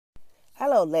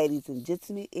Hello, ladies and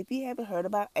gentlemen. If you haven't heard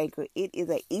about Anchor, it is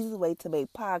an easy way to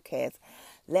make podcasts.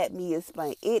 Let me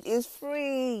explain. It is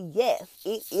free. Yes,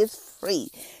 it is free.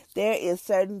 There is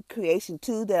certain creation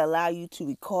tools that allow you to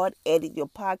record, edit your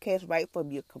podcast right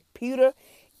from your computer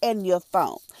and your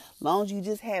phone. As long as you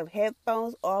just have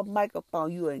headphones or a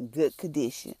microphone, you are in good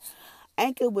condition.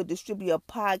 Anchor will distribute your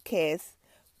podcast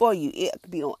for you. It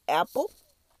could be on Apple.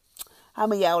 How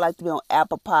many of y'all would like to be on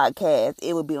Apple Podcasts?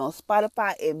 It would be on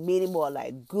Spotify and many more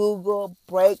like Google,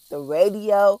 Break, the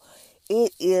radio.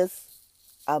 It is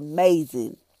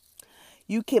amazing.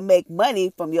 You can make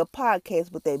money from your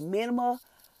podcast with a minimum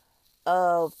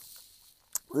of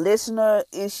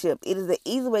listenership. It is an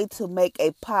easy way to make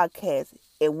a podcast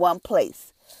in one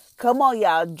place. Come on,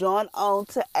 y'all. Join on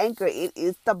to Anchor. It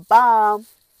is the bomb.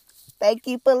 Thank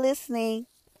you for listening.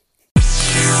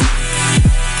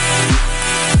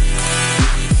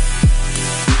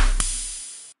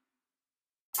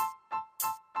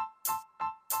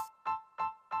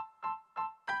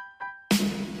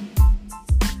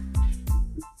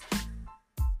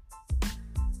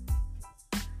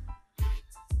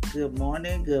 Good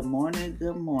morning, good morning,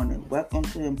 good morning. Welcome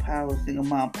to Empower Single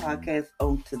Mom Podcast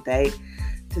on today.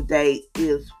 Today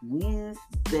is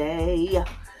Wednesday.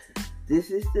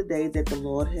 This is the day that the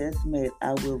Lord has made.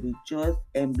 I will rejoice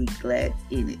and be glad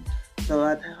in it. So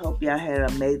I hope y'all had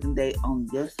an amazing day on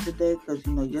yesterday, because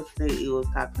yesterday it was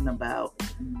talking about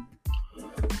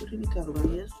what did we talk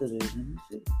about yesterday? Let me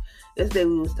see. Yesterday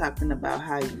we was talking about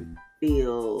how you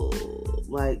feel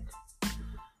like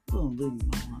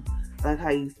how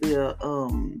you feel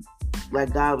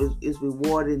like God is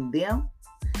rewarding them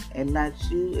and not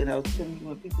you. And I was telling you,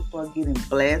 when people start getting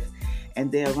blessed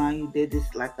and they're around you, they're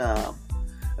just like a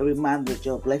reminder that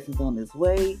your blessings on His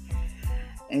way.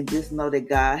 And just know that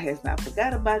God has not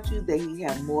forgot about you, that He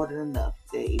has more than enough.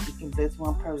 That if He can bless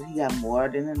one person, He got more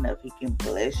than enough. He can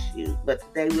bless you. But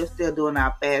today we're still doing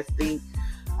our fasting,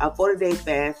 our 40-day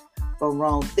fast from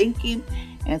wrong thinking.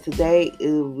 And today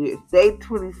is day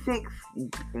 26.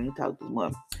 Can you talk this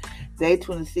more? Day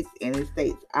 26, and it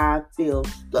states, I feel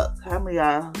stuck. How many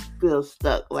of y'all feel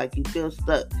stuck? Like you feel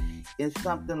stuck in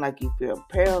something, like you feel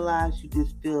paralyzed. You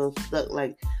just feel stuck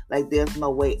like there's no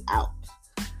way out.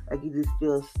 Like you just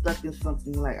feel stuck in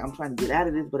something, like I'm trying to get out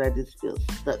of this, but I just feel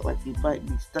stuck. Like you might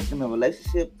be stuck in a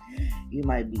relationship. You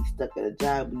might be stuck at a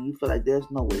job and you feel like there's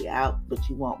no way out, but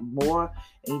you want more,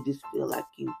 and you just feel like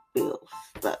you feel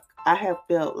stuck. I have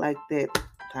felt like that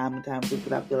time and time again,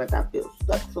 but I feel like I feel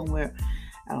stuck somewhere.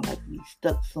 I don't like to be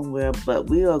stuck somewhere, but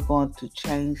we are going to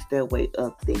change that way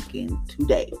of thinking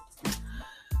today.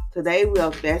 Today we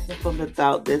are fasting from the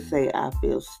thought that say, I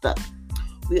feel stuck.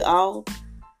 We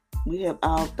have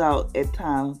all thought at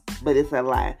times, but it's a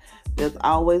lie. There's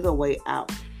always a way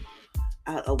out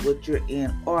of what you're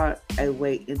in, or a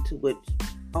way into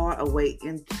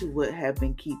what have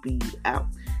been keeping you out.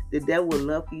 The devil would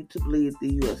love for you to believe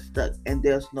that you are stuck and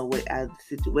there's no way out of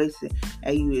the situation,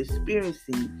 and you're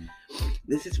experiencing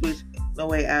the situation, no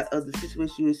way out of the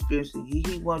situation you're experiencing.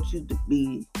 He wants you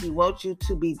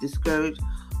to be discouraged,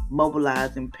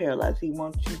 mobilized, and paralyzed. He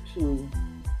wants you to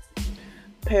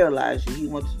paralyze you. He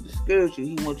wants to discourage you.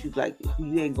 He wants you like,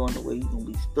 you ain't going nowhere. You're going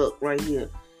to be stuck right here.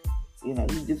 He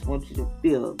just wants you to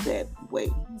feel that way.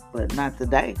 But not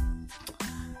today.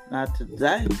 Not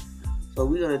today. So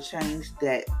we're going to change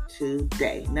that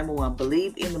today. Number 1,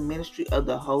 believe in the ministry of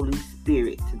the Holy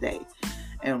Spirit today.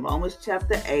 And Romans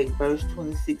chapter 8, verse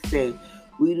 26 says,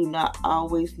 we do not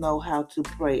always know how to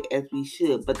pray as we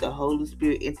should, but the Holy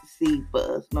Spirit intercedes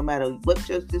for us. No matter what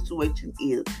your situation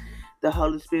is, the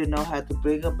Holy Spirit knows how to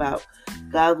bring about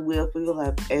God's will for your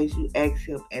life as you ask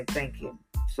Him and thank Him.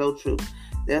 So true.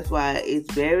 That's why it's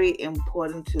very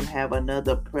important to have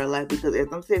another prayer life, because as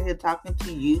I'm sitting here talking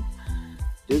to you,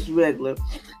 just regular,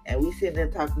 and we sitting there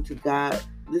talking to God,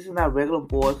 this is not regular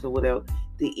voice or whatever,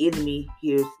 the enemy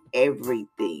hears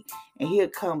everything. And he'll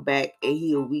come back and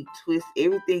he'll retwist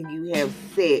everything you have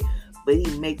said, but he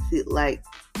makes it like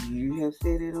you have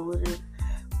said it or whatever.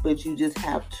 But you just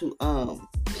have to,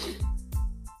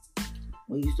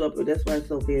 when you start, that's why it's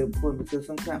so very important, because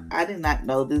sometimes I did not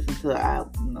know this until I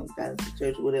got into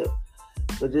church or whatever.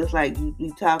 But just like you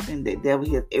be talking, the devil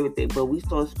hears everything. But we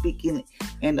start speaking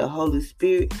in the Holy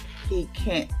Spirit, he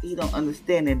don't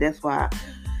understand it. That's why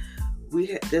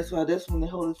that's when the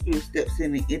Holy Spirit steps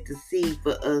in and intercedes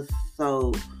for us.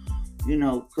 So,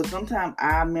 because sometimes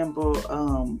I remember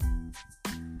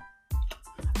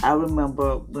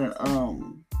when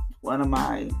one of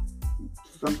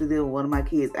my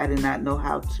kids, I did not know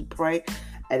how to pray.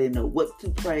 I didn't know what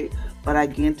to pray, but I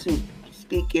began to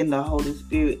speak in the Holy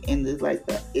Spirit, and it's like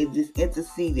it just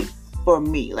interceded for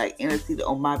me, like interceded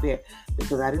on my behalf,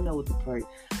 because I didn't know what to pray.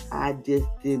 I just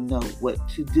didn't know what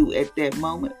to do at that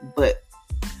moment. But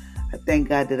I thank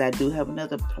God that I do have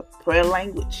another prayer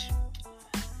language.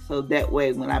 So that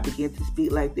way, when I begin to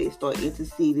speak like they start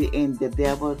interceding, and the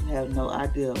devil have no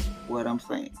idea what I'm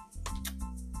saying.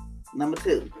 Number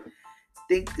 2,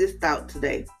 think this thought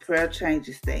today. Prayer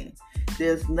changes things.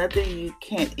 There's nothing you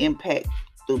can't impact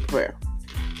through prayer.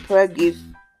 Prayer gets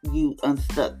you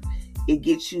unstuck. It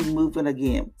gets you moving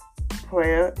again.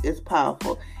 Prayer is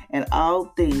powerful, and all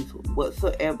things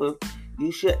whatsoever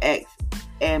you should ask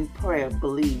and prayer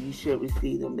believe you should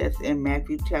receive them. That's in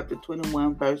Matthew chapter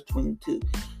 21, verse 22.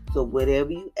 So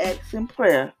whatever you ask in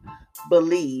prayer,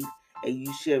 believe, and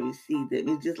you shall receive them.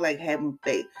 It's just like having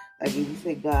faith. Like if you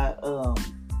say, God,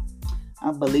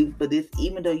 I'm believing for this,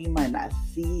 even though you might not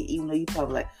see it, even though you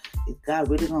probably like, is God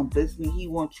really going to bless me? He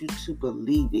wants you to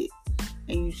believe it,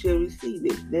 and you shall receive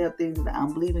it. There are things that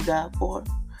I'm believing God for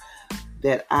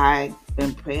that I've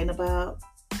been praying about.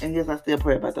 And yes, I still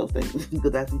pray about those things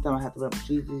because I sometimes I have to remember,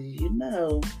 Jesus,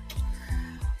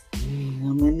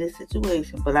 I'm in this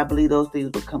situation. But I believe those things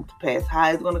will come to pass.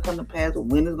 How it's going to come to pass or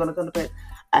when it's going to come to pass,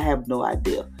 I have no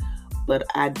idea. But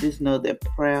I just know that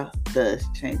prayer does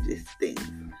change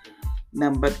things.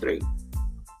 Number 3,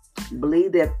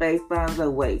 believe that faith finds a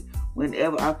way.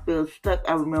 Whenever I feel stuck,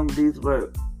 I remember these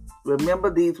words. Remember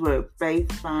these words, faith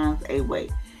finds a way.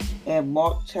 In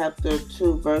Mark chapter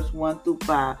 2, verse 1 through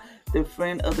 5, the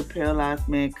friend of the paralyzed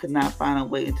man could not find a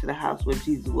way into the house where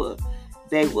Jesus was.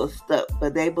 They were stuck,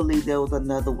 but they believed there was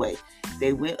another way.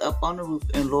 They went up on the roof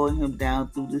and lowered him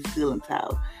down through the ceiling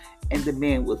tiles, and the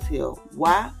man was healed.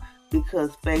 Why?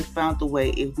 Because faith found a way.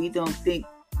 If we don't think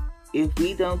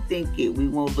it, we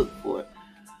won't look for it.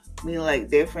 I mean, like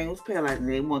their friend was paralyzed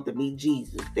and they want to meet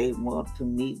Jesus. They want to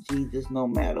meet Jesus no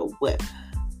matter what.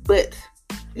 But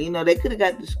they could have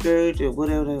got discouraged or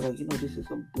whatever. They're like, this is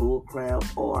some bull crap,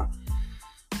 or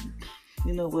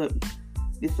you know what?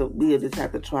 We'll just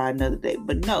have to try another day.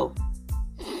 But no,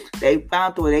 they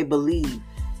found the way. They believed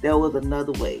there was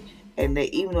another way. And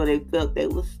even though they felt they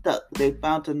were stuck, they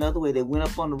found another way. They went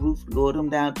up on the roof, lowered him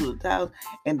down to the tiles,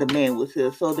 and the man was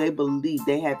healed. So they believed.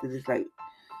 They had to just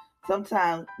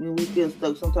sometimes when we feel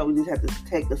stuck, sometimes we just have to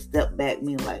take a step back,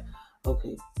 meaning like,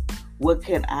 okay, what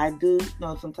can I do?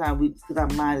 Sometimes because our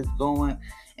mind is going,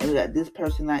 and we got this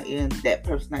person out here and that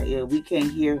person out here. We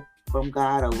can't hear from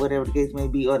God or whatever the case may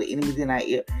be, or the enemy's in our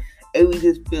ear, and we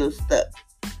just feel stuck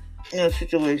in a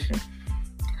situation.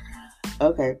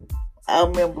 Okay, I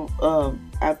remember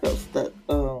I felt stuck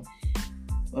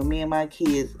when me and my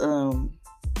kids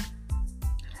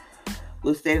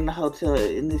we stayed in the hotel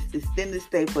in this extended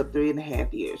stay for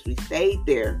 3.5 years. We stayed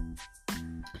there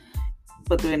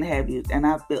for 3.5 years, and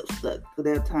I felt stuck. So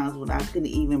there are times when I couldn't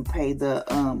even pay the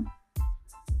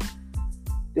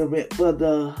rent for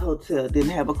the hotel. Didn't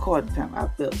have a car at the time. I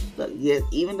felt stuck. Yes,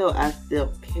 even though I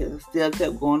still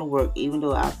kept going to work, even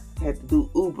though I had to do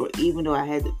Uber, even though I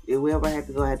had to, wherever I had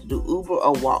to go, I had to do Uber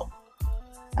or walk.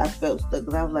 I felt stuck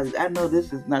because I was like, I know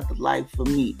this is not the life for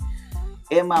me.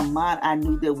 In my mind, I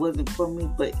knew that wasn't for me,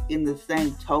 but in the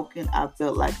same token, I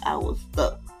felt like I was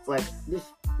stuck. Like this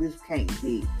can't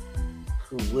be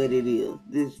what it is.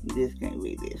 This can't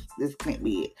be this. This can't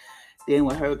be it. Then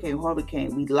when Hurricane Harvey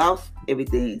came, we lost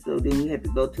everything. So then we had to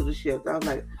go to the shelter. I was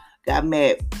like, got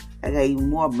mad. I got even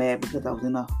more mad because I was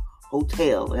in a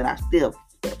hotel and I still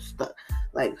felt stuck.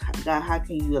 Like, God, how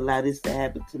can you allow this to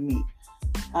happen to me?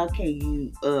 How can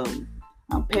you,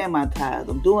 I'm paying my tithes.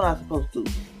 I'm doing what I'm supposed to.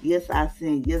 Yes, I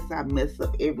sin. Yes, I mess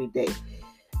up every day.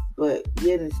 But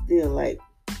yet it's still like,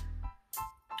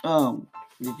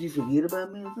 did you forget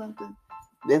about me or something?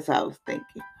 That's how I was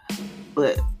thinking.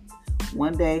 But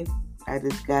one day, I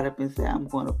just got up and said, I'm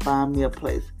going to find me a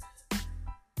place.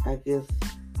 I guess,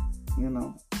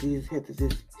 Jesus had to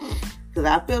just, because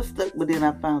I felt stuck, but then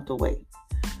I found a way.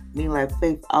 Like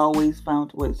faith always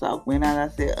found a way. So I went out, I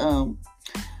said, I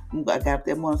got up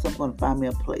that morning, so I'm going to find me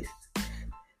a place.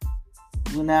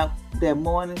 Went out that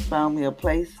morning, found me a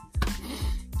place,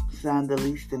 signed the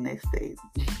lease the next day.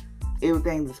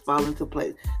 Everything just fall into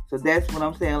place. So that's what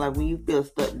I'm saying, like when you feel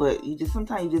stuck, but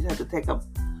sometimes you just have to take a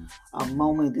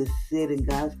moment to sit in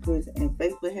God's presence, and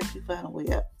faith will help you find a way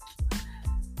out.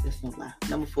 That's no lie.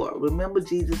 Number 4, remember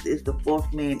Jesus is the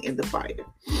fourth man in the fire.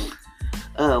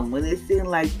 When it seemed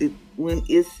like the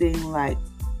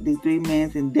 3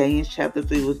 men in Daniel chapter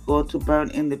 3 was going to burn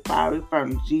in the fiery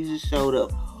furnace, Jesus showed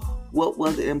up. What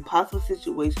was an impossible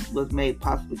situation was made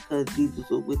possible because Jesus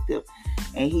was with them,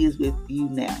 and He is with you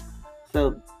now.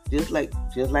 So just like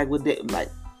Jesus with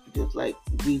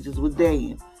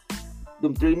Daniel,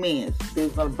 them 3 men, they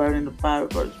was gonna burn in the fire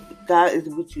first. God is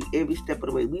with you every step of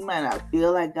the way. We might not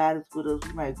feel like God is with us.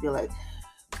 We might feel like,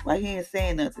 why he ain't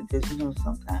saying nothing? Because,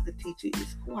 sometimes the teacher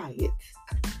is quiet.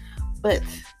 But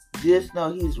just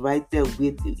know he's right there with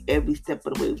you every step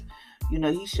of the way.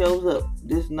 He shows up.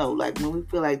 Just know, like, when we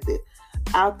feel like that.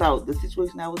 I thought the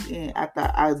situation I was in,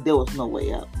 there was no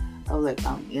way out. I was like,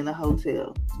 I'm in a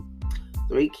hotel,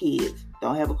 3 kids,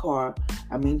 don't have a car.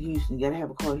 I'm in Houston, you gotta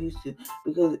have a car in Houston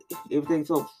because everything's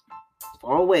so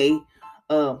far away.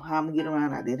 How I'm gonna get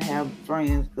around? I didn't have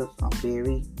friends because I'm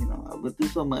very, I went through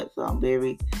so much, so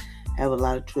have a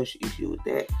lot of trust issue with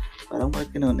that. But I'm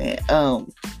working on that.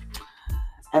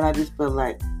 And I just felt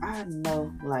like, I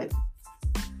know, like,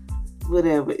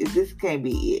 whatever, this can't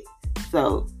be it.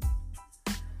 So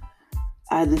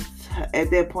at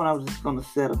that point, I was just going to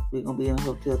settle. We're going to be in a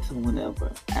hotel till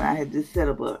whenever. And I had just set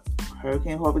up a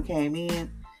Hurricane Harvey came in,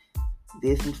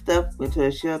 did some stuff, went to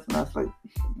a shelter, and I was like,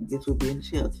 I guess we'll be in the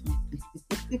shelter.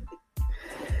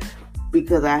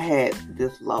 Because I had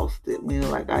just lost it.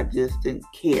 Like, I just didn't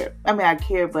care. I mean, I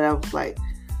cared, but I was like,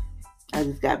 I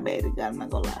just got mad at God. I'm not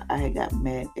going to lie. I had got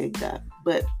mad at God.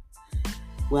 But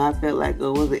where I felt like it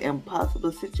was an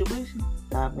impossible situation,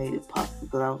 God made it possible.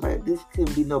 Because I was like, this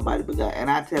couldn't be nobody but God. And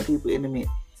I tell people in a minute,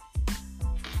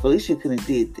 Felicia couldn't have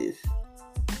did this.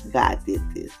 God did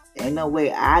this. Ain't no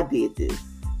way I did this.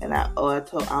 And I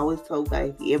always told God,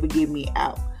 if he ever get me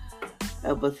out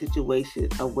of a situation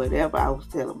or whatever, I was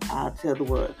telling him, I'll tell the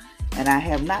world. And I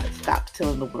have not stopped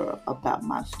telling the world about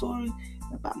my story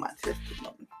and about my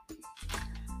testimony.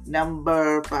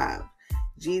 Number 5,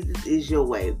 Jesus is your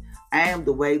way. I am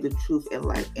the way, the truth, and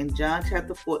life. In John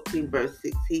chapter 14, verse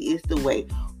 6, he is the way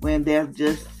when there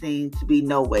just seems to be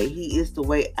no way. He is the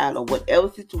way out of whatever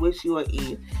situation you are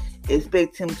in.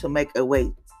 Expect him to make a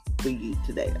way for you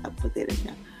today. I put that in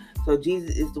there. So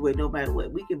Jesus is the way no matter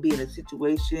what. We can be in a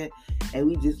situation and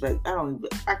we just like,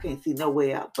 I can't see no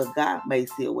way out, but God may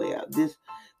see a way out. Just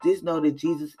know that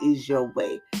Jesus is your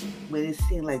way. When it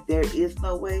seems like there is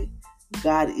no way,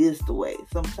 God is the way.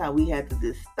 Sometimes we have to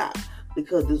just stop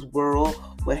because this world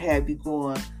will have you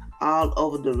going all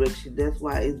over direction. That's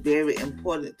why it's very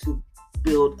important to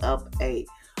build up a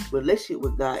relationship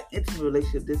with God, intimate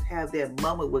relationship. Just have that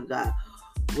moment with God.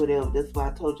 Whatever. That's why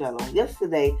I told y'all on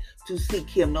yesterday to seek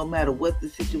him no matter what the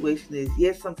situation is.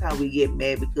 Yes, sometimes we get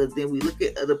mad because then we look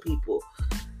at other people.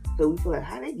 So we feel like,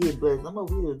 how they get blessed? I'm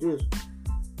over here just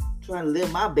trying to live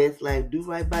my best life, do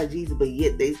right by Jesus, but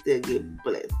yet they still get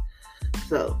blessed.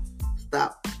 So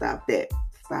stop that.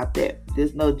 Stop that.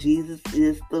 Just know Jesus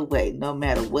is the way. No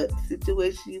matter what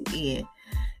situation you're in,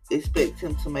 expect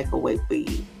him to make a way for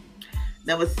you.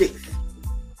 Number 6,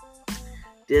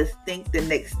 just think the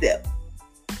next step.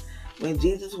 When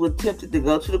Jesus was tempted to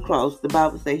go to the cross, the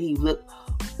Bible says he looked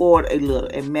forward a little.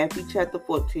 In Matthew chapter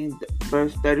 14,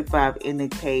 verse 35 in the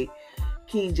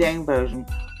King James Version,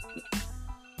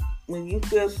 when you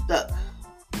feel stuck,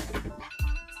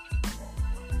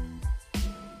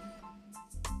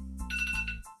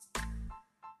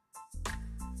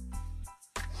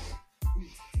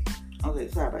 okay,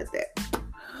 sorry about that.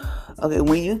 Okay,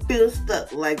 when you feel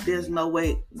stuck, like there's no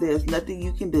way, there's nothing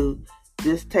you can do,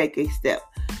 just take a step.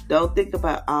 Don't think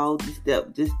about all the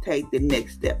steps. Just take the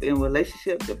next step. In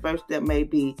relationships, the first step may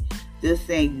be just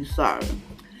saying you're sorry.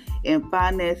 In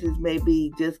finances,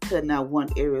 maybe just cutting out one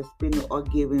area, spending or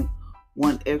giving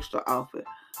one extra offer.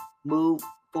 Move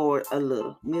forward a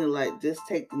little. Meaning like just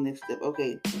take the next step.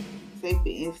 Okay, say for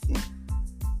instance,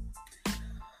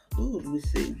 let me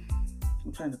see.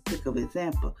 I'm trying to pick up an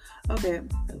example. Okay,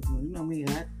 you know me,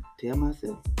 I tell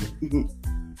myself.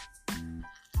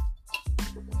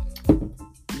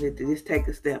 Just take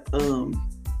a step.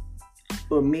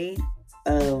 For me,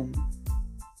 how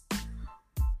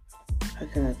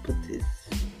can I put this?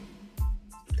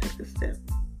 Take a step.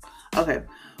 Okay,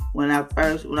 when I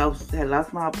had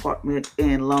lost my apartment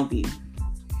in Longview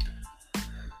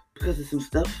because of some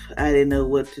stuff, I didn't know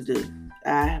what to do.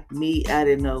 I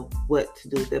didn't know what to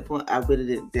do at that point. I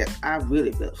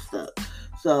really felt stuck.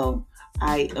 So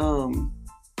I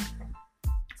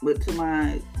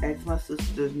asked my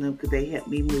sisters and them, could they help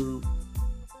me move,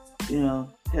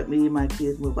 help me and my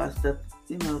kids move our stuff,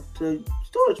 to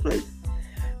storage place.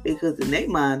 Because in their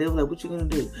mind, they were like, what you gonna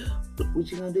do?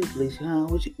 What you gonna do, Felicia? Huh?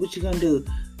 What you gonna do?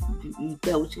 You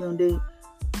thought what you gonna do?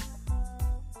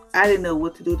 I didn't know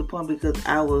what to do at the point because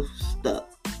I was stuck.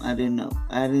 I didn't know.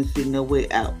 I didn't see no way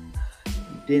out.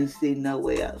 So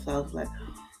I was like,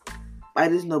 I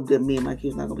just know that me and my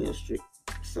kids not gonna be on the street.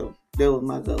 So that was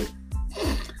my goal.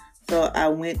 So I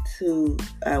went to,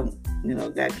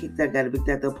 got kicked out, got evicted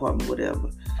out the apartment, whatever.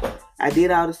 I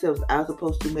did all the steps I was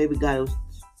supposed to. Maybe God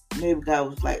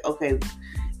was like, okay,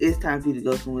 it's time for you to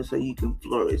go somewhere so you can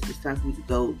flourish. It's time for you to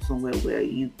go somewhere where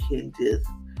you can just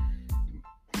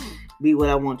be what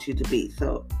I want you to be.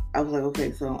 So I was like,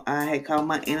 okay, so I had called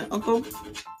my aunt and uncle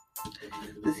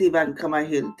to see if I can come out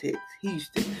here to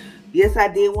Houston. Yes, I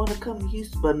did want to come to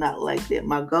Houston, but not like that.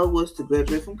 My goal was to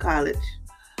graduate from college,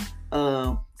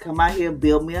 come out here and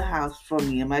build me a house for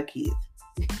me and my kids.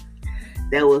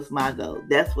 That was my goal.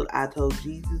 That's what I told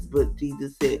Jesus, but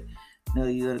Jesus said, no,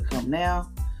 you're going to come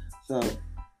now. So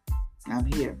I'm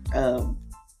here.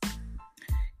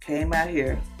 Came out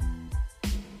here.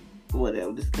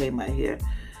 Whatever, just came out here.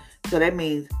 So that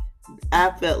means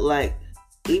I felt like,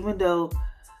 even though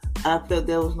I felt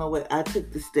there was no way, I took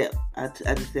the step. I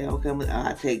just said, okay,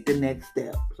 I'll take the next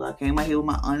step. So I came out here with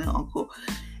my aunt and uncle.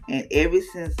 And ever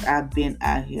since I've been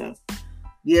out here,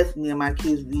 yes, me and my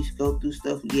kids, we go through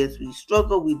stuff. Yes, we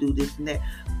struggle. We do this and that.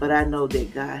 But I know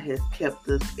that God has kept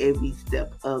us every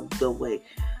step of the way.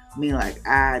 I mean, like,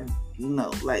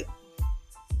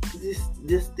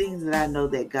 just things that I know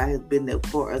that God has been there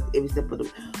for us every step of the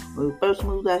way. When we first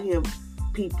moved out here,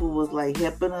 people was like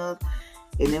helping us.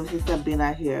 And ever since I've been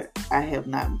out here, I have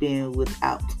not been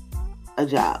without a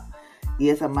job.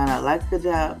 Yes, I might not like a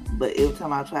job, but every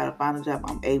time I try to find a job,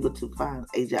 I'm able to find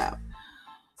a job.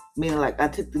 Meaning, like, I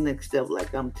took the next step.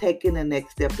 Like, I'm taking the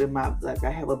next step in my, like,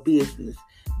 I have a business.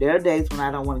 There are days when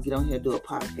I don't want to get on here and do a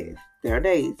podcast. There are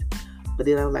days. But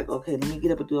then I was like, okay, let me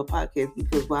get up and do a podcast,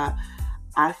 because why?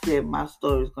 I said my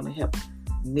story is going to help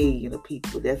millions of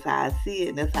people. That's how I see it,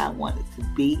 and that's how I want it to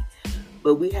be.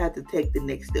 But we have to take the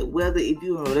next step. Whether if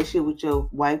you're in a relationship with your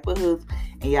wife or husband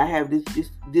and y'all have this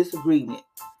disagreement,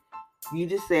 you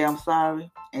just say, I'm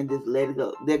sorry, and just let it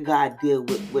go. Let God deal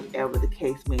with whatever the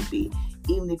case may be.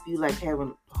 Even if you like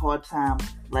having a hard time,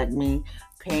 like me,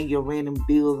 paying your rent and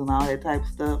bills and all that type of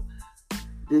stuff,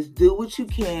 just do what you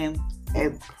can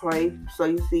and pray, sow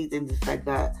your seeds, and just like,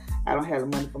 God, I don't have the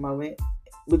money for my rent.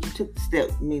 But you took the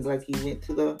step. I mean, like, you went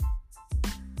to the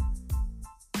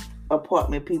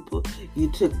apartment people.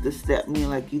 You took the step. I mean,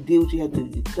 like, you did what you had to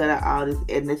do. You cut out all this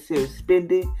unnecessary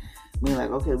spending. I mean, like,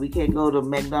 okay, we can't go to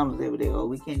McDonald's every day, or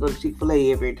we can't go to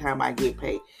Chick-fil-A every time I get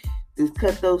paid. Just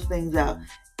cut those things out.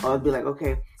 Or be like,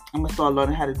 okay, I'm going to start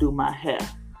learning how to do my hair.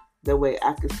 That way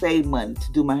I can save money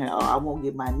to do my hair. Or I won't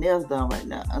get my nails done right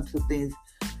now until things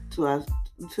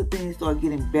start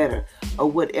getting better. Or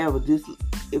whatever. Just,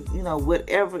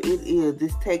 whatever it is,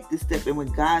 just take this step. And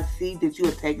when God sees that you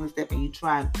are taking a step and you're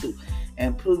trying to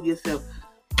improve yourself,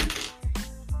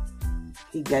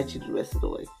 He got you the rest of the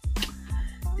way.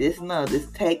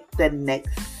 Just take the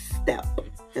next step.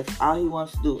 That's all He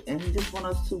wants to do. And He just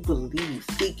wants us to believe,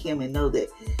 seek Him, and know that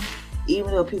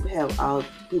even though people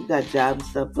got jobs and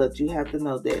stuff, but you have to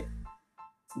know that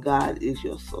God is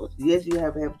your source. Yes, you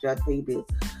have to have a job to pay your bills,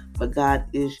 but God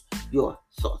is your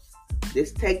source.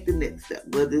 Just take the next step.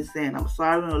 Whether it's saying, I'm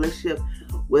sorry in a relationship,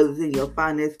 whether it's in your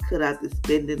finance, cut out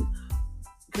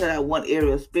one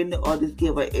area of spending, or just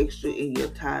give an extra in your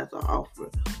tithes or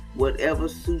offering. Whatever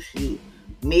suits you.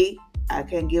 Me, I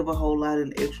can't give a whole lot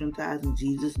in extra tithes, and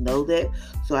Jesus knows that.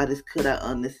 So I just cut out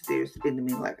unnecessary spending.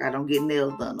 Me, like, I don't get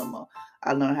nails done no more.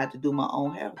 I learned how to do my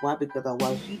own hair. Why? Because I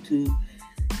watch YouTube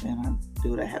and I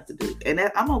do what I have to do. And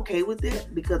I'm okay with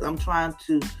that, because I'm trying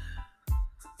to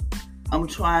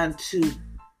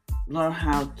learn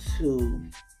how to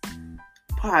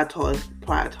prioritize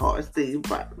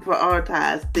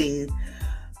things,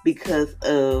 because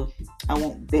I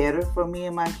want better for me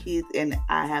and my kids, and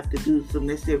I have to do some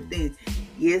necessary things.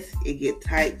 Yes, it get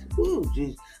tight. Ooh,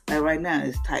 geez. Like right now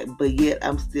it's tight, but yet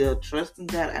I'm still trusting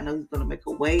God. I know He's going to make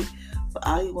a way, but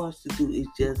all He wants to do is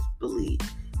just believe.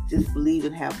 Just believe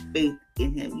and have faith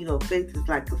in Him. Faith is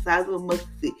like the size of a mustard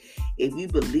seed. If you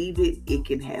believe it, it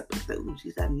can happen. So,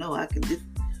 Jesus, I know I can just,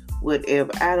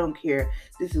 whatever. I don't care.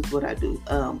 This is what I do.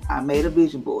 I made a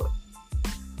vision board.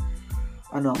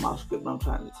 I know I'm off script, but I'm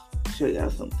trying to show y'all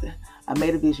something. I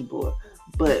made a vision board,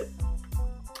 but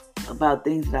about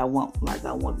things that I want. Like,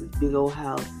 I want this big old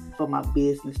house for my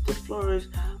business to flourish,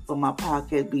 for my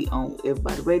podcast be on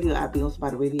everybody's radio. I be on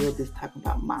somebody's radio just talking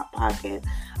about my podcast,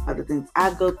 about the things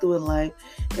I go through in life,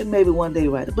 and maybe one day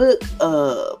write a book,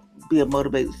 be a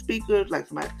motivated speaker, like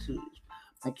somebody to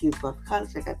my kids go to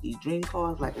college. I got these dream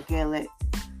cars like a Cadillac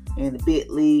and a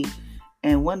Bentley,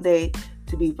 and one day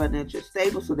to be financially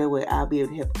stable, so that way I'll be able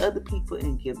to help other people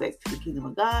and give back to the kingdom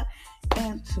of God,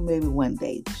 and to maybe one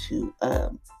day to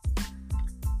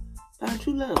find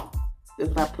true love. That's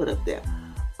what I put up there.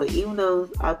 But even though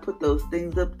I put those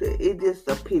things up there, it's just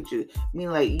a picture.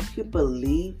 Meaning, like, you can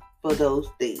believe for those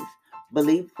things.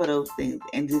 Believe for those things,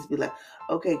 and just be like,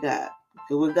 okay, God.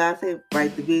 So what God said,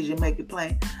 write the vision, make it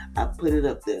plain. I put it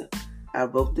up there. I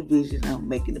wrote the vision. I'm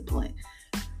making the plan.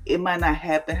 It might not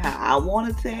happen how I want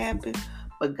it to happen,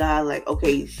 but God, like,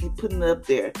 okay, she putting it up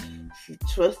there. She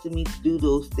trusted me to do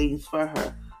those things for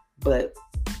her. But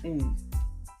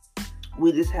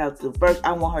we just have to, first,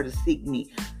 I want her to seek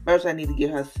me. First, I need to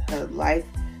get her life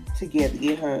together,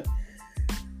 get her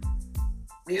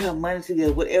money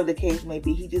together, whatever the case may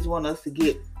be. He just want us to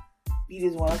take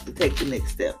the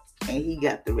next step, and he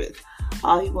got the rest.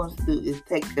 All he wants to do is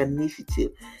take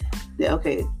initiative. That,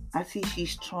 okay, I see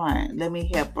she's trying. Let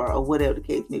me help her, or whatever the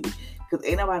case may be. Because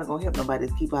ain't nobody gonna help nobody.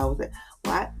 People always say,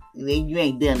 "Why? You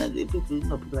ain't done nothing."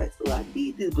 People like, "Oh, I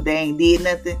did this," but they ain't did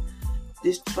nothing.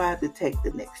 Just try to take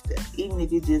the next step, even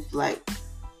if you just like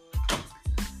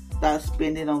start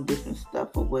spending on different stuff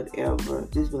or whatever.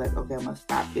 Just be like, okay, I'm gonna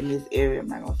stop in this area. I'm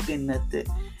not gonna spend nothing.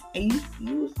 And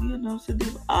so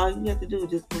all you have to do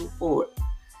is just move forward,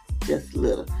 just a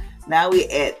little. Now we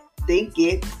at think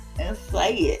it and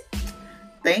say it.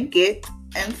 Think it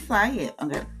and say it.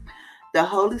 Okay. The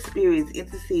Holy Spirit is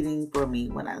interceding for me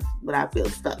when I feel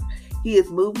stuck. He is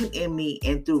moving in me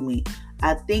and through me.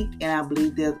 I think and I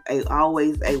believe there's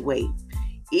always a way.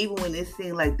 Even when it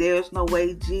seems like there's no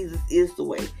way, Jesus is the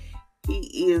way.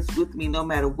 He is with me no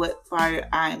matter what fire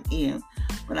I'm in.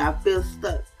 When I feel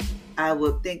stuck, I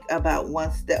will think about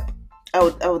one step. I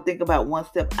would think about one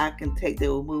step I can take that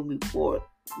will move me forward.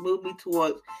 Move me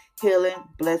towards healing,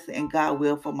 blessing, and God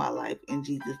will for my life in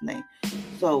Jesus' name.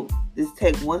 So just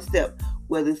take one step,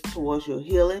 whether it's towards your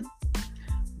healing,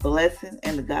 blessing,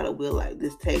 and the God will life.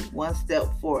 Just take one step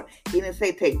forward. He didn't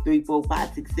say take 3, 4,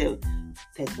 5, 6, 7.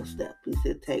 Take a step. He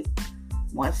said take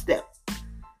one step.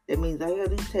 That means all you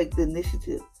gotta do is take the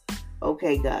initiative.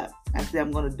 Okay, God, I said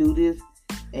I'm gonna do this,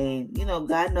 and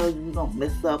God knows we're gonna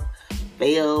mess up,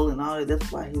 fail, and all that.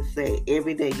 That's why He say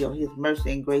every day, His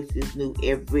mercy and grace is new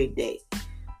every day.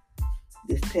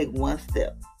 Just take one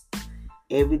step.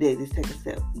 Every day, just take a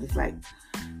step. Just like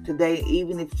today,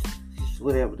 even if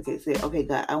whatever the case, say, okay,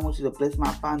 God, I want you to bless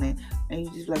my finance, and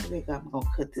you just like, okay, God, I'm gonna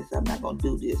cut this. I'm not gonna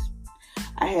do this.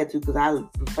 I had to, because I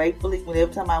faithfully,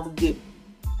 whenever time I would get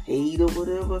paid or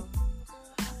whatever,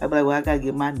 I'd be like, well, I gotta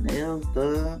get my nails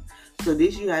done. So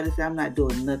this year I just say I'm not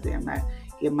doing nothing. I'm not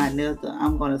getting my nails done.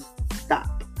 I'm gonna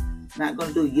stop. I'm not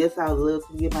gonna do it. Yes, I would love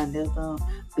to get my nails done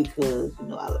because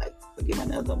I like to get my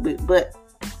nails done. But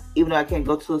even though I can't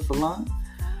go to a salon,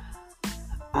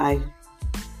 I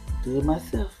do it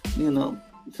myself.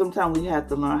 Sometimes we have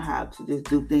to learn how to just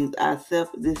do things ourselves.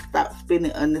 Just stop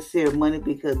spending unnecessary money,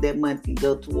 because that money can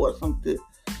go towards something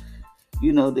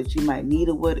that you might need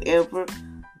or whatever.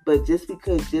 But just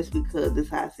because this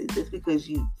how I say, just because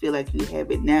you feel like you have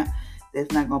it now,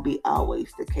 that's not gonna be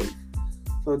always the case.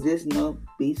 So just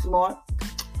be smart,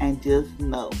 and just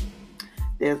know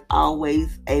there's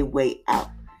always a way out.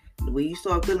 When you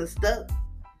start feeling stuck,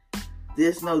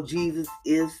 just know Jesus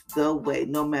is the way.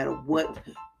 No matter what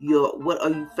are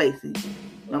you facing,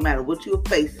 no matter what you're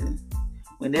facing,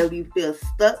 whenever you feel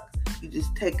stuck, you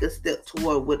just take a step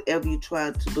toward whatever you're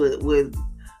trying to do, with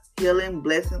healing,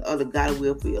 blessing, or the God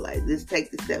will for your life. Just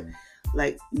take the step.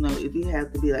 Like, if you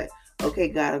have to be like, okay,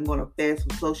 God, I'm going to fast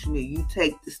from social media. You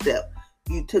take the step.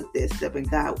 You took that step, and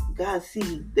God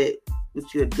sees that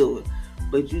what you're doing.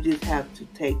 But you just have to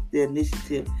take the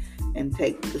initiative and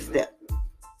take the step.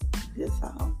 That's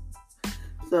all.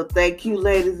 So thank you,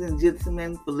 ladies and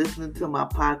gentlemen, for listening to my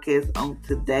podcast on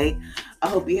today. I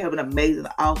hope you have an amazing,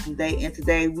 awesome day. And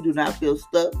today we do not feel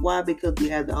stuck. Why? Because we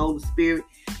have the Holy Spirit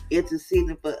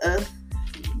interceding for us.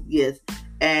 Yes.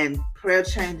 And prayer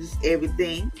changes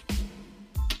everything.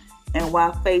 And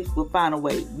while faith will find a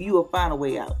way, you will find a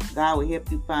way out. God will help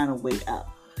you find a way out.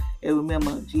 And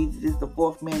remember, Jesus is the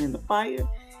fourth man in the fire.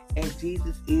 And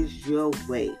Jesus is your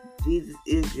way. Jesus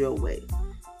is your way.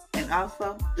 And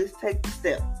also, just take the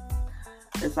step.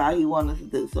 That's all He wants us to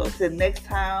do. So until next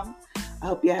time, I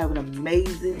hope you have an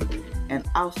amazing and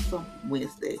awesome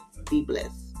Wednesday. Be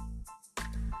blessed.